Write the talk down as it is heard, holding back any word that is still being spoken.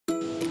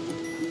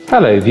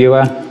Hello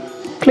viewer,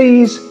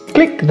 please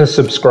click the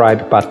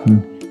subscribe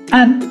button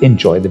and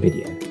enjoy the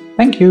video.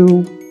 Thank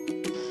you.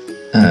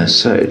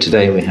 So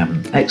today we have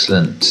an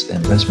excellent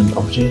investment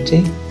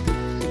opportunity,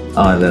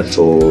 either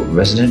for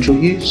residential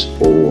use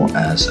or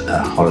as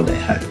a holiday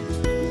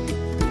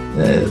home.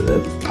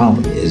 The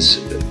apartment is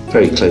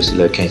very closely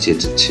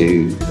located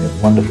to the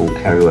wonderful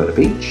Carihuela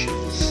beach,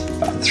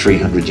 about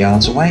 300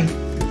 yards away,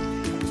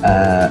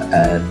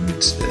 and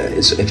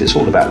if it's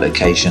all about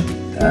location,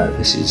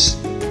 this is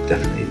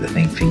definitely the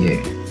thing for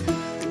you.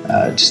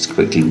 Just to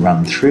quickly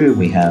run through,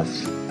 we have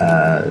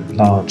a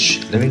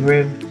large living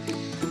room,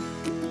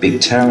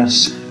 big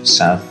terrace,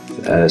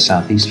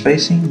 southeast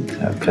facing,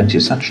 plenty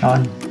of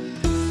sunshine,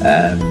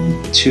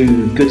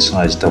 two good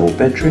sized double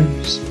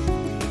bedrooms,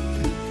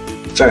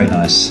 very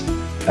nice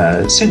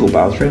single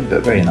bathroom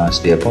but very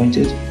nicely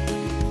appointed,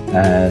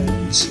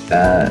 and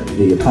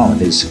the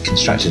apartment is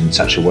constructed in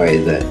such a way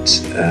that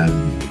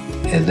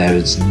there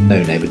is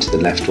no neighbour to the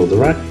left or the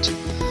right.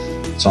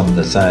 It's on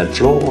the third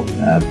floor,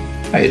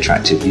 very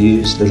attractive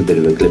views, a little bit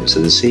of a glimpse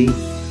of the sea,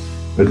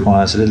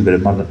 requires a little bit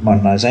of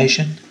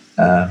modernisation,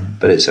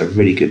 but it's a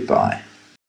really good buy.